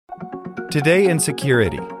Today in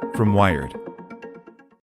Security from Wired.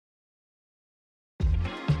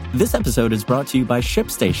 This episode is brought to you by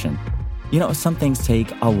ShipStation. You know, some things take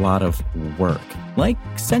a lot of work, like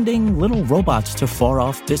sending little robots to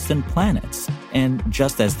far-off distant planets. And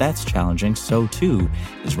just as that's challenging, so too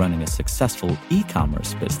is running a successful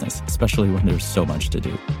e-commerce business, especially when there's so much to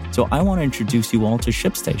do. So I want to introduce you all to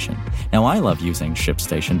ShipStation. Now, I love using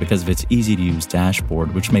ShipStation because of its easy-to-use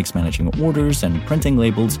dashboard, which makes managing orders and printing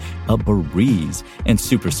labels a breeze and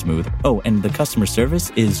super smooth. Oh, and the customer service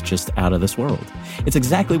is just out of this world. It's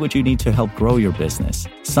exactly what you need to help grow your business.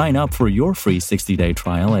 Sign up for your free 60-day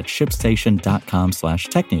trial at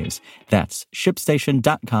shipstation.com/technews. That's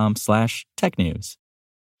shipstation.com/technews.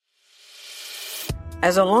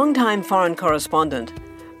 As a longtime foreign correspondent,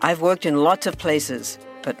 I've worked in lots of places,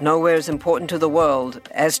 but nowhere as important to the world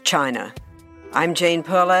as China. I'm Jane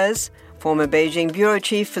Perlez, former Beijing bureau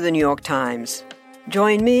chief for the New York Times.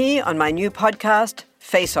 Join me on my new podcast,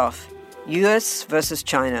 Face Off, U.S. versus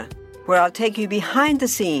China, where I'll take you behind the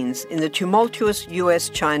scenes in the tumultuous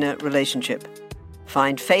U.S.-China relationship.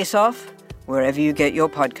 Find Face Off wherever you get your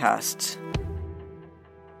podcasts.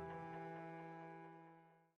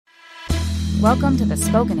 Welcome to the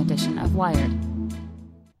spoken edition of Wired.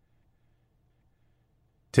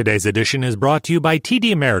 Today's edition is brought to you by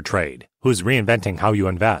TD Ameritrade, who's reinventing how you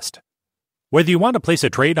invest. Whether you want to place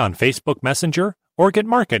a trade on Facebook Messenger or get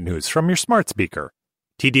market news from your smart speaker,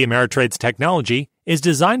 TD Ameritrade's technology is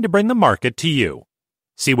designed to bring the market to you.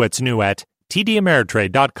 See what's new at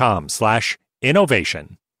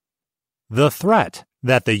tdameritrade.com/innovation. The Threat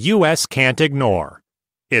That the U.S. Can't Ignore.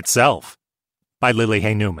 Itself, by Lily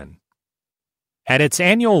Hay Newman. At its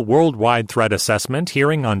annual Worldwide Threat Assessment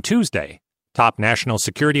hearing on Tuesday, top national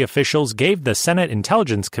security officials gave the Senate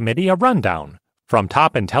Intelligence Committee a rundown from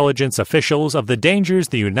top intelligence officials of the dangers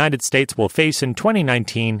the United States will face in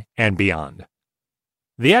 2019 and beyond.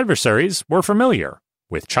 The adversaries were familiar,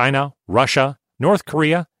 with China, Russia, North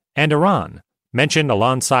Korea, and Iran mentioned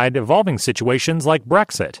alongside evolving situations like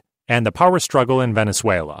Brexit and the power struggle in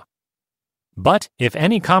Venezuela. But if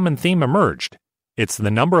any common theme emerged, it's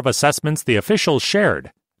the number of assessments the officials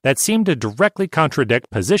shared that seemed to directly contradict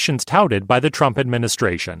positions touted by the Trump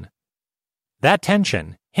administration. That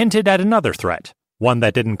tension hinted at another threat, one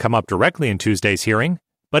that didn't come up directly in Tuesday's hearing,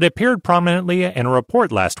 but appeared prominently in a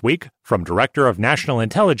report last week from Director of National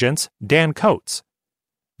Intelligence Dan Coats,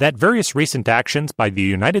 that various recent actions by the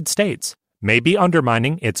United States may be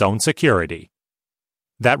undermining its own security.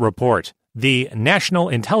 That report, the National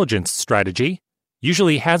Intelligence Strategy,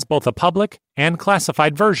 usually has both a public and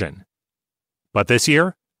classified version. But this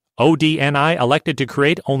year, ODNI elected to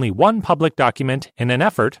create only one public document in an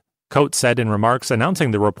effort, Coates said in remarks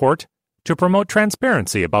announcing the report, to promote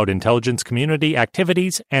transparency about intelligence community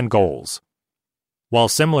activities and goals. While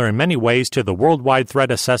similar in many ways to the Worldwide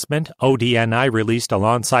Threat Assessment ODNI released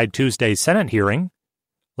alongside Tuesday's Senate hearing,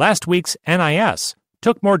 last week's NIS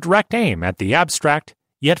took more direct aim at the abstract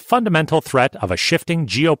yet fundamental threat of a shifting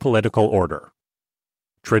geopolitical order.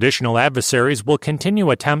 Traditional adversaries will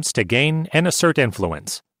continue attempts to gain and assert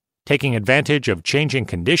influence, taking advantage of changing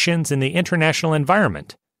conditions in the international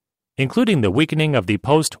environment, including the weakening of the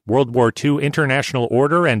post-World War II international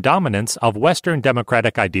order and dominance of Western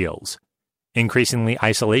democratic ideals, increasingly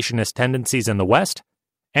isolationist tendencies in the West,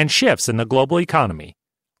 and shifts in the global economy,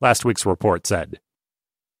 last week's report said.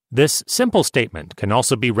 This simple statement can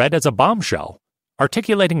also be read as a bombshell,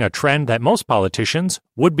 articulating a trend that most politicians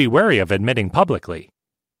would be wary of admitting publicly.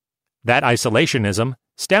 That isolationism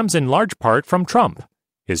stems in large part from Trump.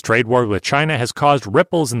 His trade war with China has caused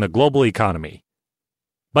ripples in the global economy.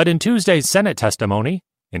 But in Tuesday's Senate testimony,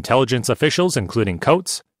 intelligence officials including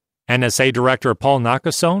Coates, NSA Director Paul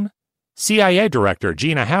Nakasone, CIA Director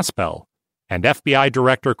Gina Haspel, and FBI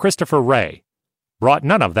Director Christopher Wray brought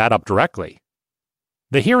none of that up directly.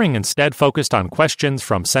 The hearing instead focused on questions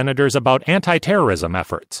from senators about anti-terrorism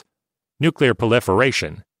efforts, nuclear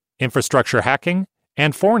proliferation, infrastructure hacking,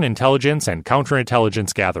 and foreign intelligence and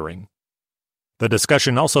counterintelligence gathering. The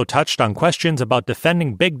discussion also touched on questions about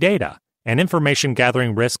defending big data and information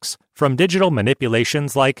gathering risks from digital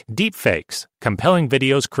manipulations like deepfakes, compelling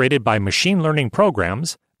videos created by machine learning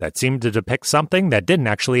programs that seem to depict something that didn't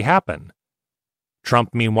actually happen. Trump,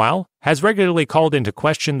 meanwhile, has regularly called into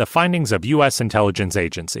question the findings of U.S. intelligence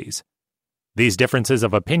agencies. These differences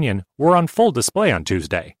of opinion were on full display on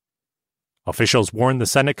Tuesday. Officials warned the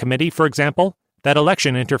Senate committee, for example, that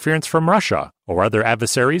election interference from Russia or other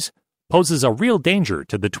adversaries poses a real danger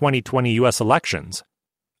to the 2020 U.S. elections,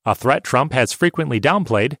 a threat Trump has frequently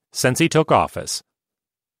downplayed since he took office.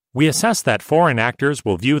 We assess that foreign actors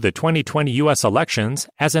will view the 2020 U.S. elections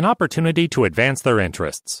as an opportunity to advance their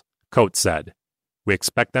interests, Coates said. We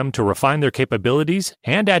expect them to refine their capabilities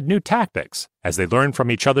and add new tactics as they learn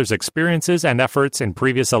from each other's experiences and efforts in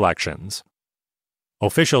previous elections.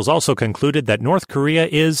 Officials also concluded that North Korea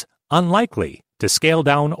is unlikely to scale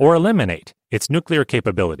down or eliminate its nuclear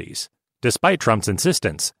capabilities, despite Trump's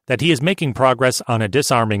insistence that he is making progress on a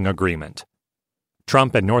disarming agreement.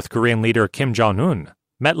 Trump and North Korean leader Kim Jong-un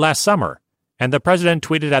met last summer, and the president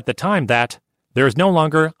tweeted at the time that there is no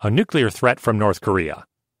longer a nuclear threat from North Korea.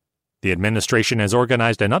 The administration has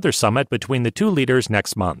organized another summit between the two leaders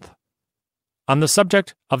next month. On the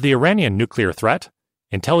subject of the Iranian nuclear threat,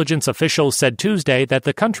 intelligence officials said Tuesday that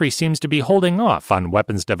the country seems to be holding off on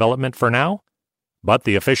weapons development for now, but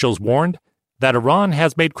the officials warned that Iran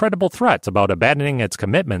has made credible threats about abandoning its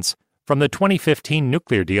commitments from the 2015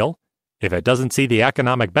 nuclear deal if it doesn't see the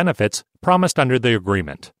economic benefits promised under the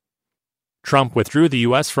agreement. Trump withdrew the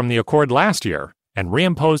U.S. from the accord last year and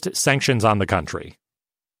reimposed sanctions on the country.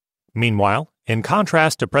 Meanwhile, in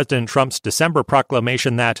contrast to President Trump's December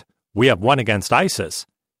proclamation that we have won against ISIS,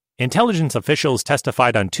 intelligence officials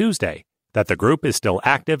testified on Tuesday that the group is still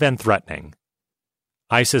active and threatening.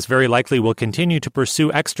 ISIS very likely will continue to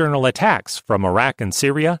pursue external attacks from Iraq and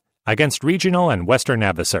Syria against regional and Western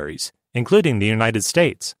adversaries, including the United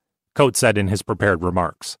States, Coates said in his prepared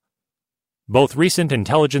remarks. Both recent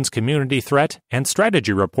intelligence community threat and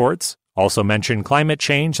strategy reports also mention climate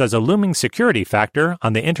change as a looming security factor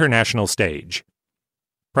on the international stage.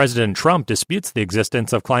 President Trump disputes the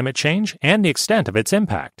existence of climate change and the extent of its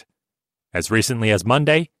impact. As recently as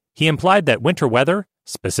Monday, he implied that winter weather,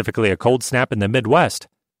 specifically a cold snap in the Midwest,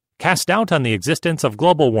 cast doubt on the existence of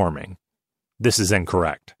global warming. This is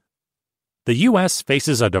incorrect. The U.S.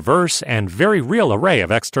 faces a diverse and very real array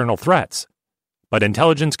of external threats, but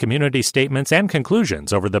intelligence community statements and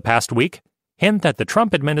conclusions over the past week hint that the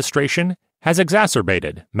Trump administration has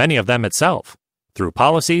exacerbated many of them itself through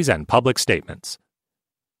policies and public statements.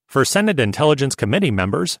 For Senate Intelligence Committee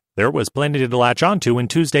members, there was plenty to latch onto in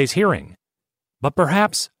Tuesday's hearing. But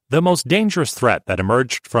perhaps the most dangerous threat that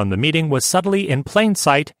emerged from the meeting was subtly in plain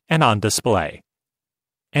sight and on display.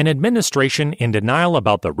 An administration in denial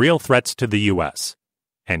about the real threats to the U.S.,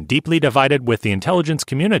 and deeply divided with the intelligence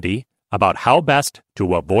community about how best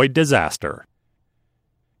to avoid disaster.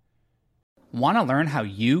 Want to learn how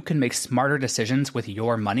you can make smarter decisions with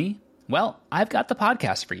your money? Well, I've got the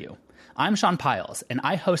podcast for you. I'm Sean Piles, and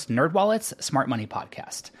I host NerdWallet's Smart Money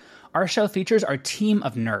Podcast. Our show features our team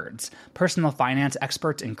of nerds, personal finance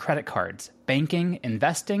experts in credit cards, banking,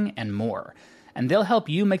 investing, and more. And they'll help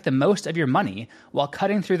you make the most of your money while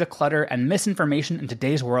cutting through the clutter and misinformation in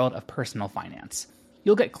today's world of personal finance.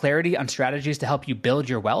 You'll get clarity on strategies to help you build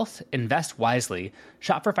your wealth, invest wisely,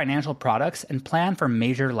 shop for financial products, and plan for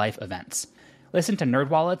major life events. Listen to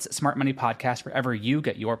NerdWallet's Smart Money Podcast wherever you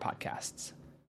get your podcasts.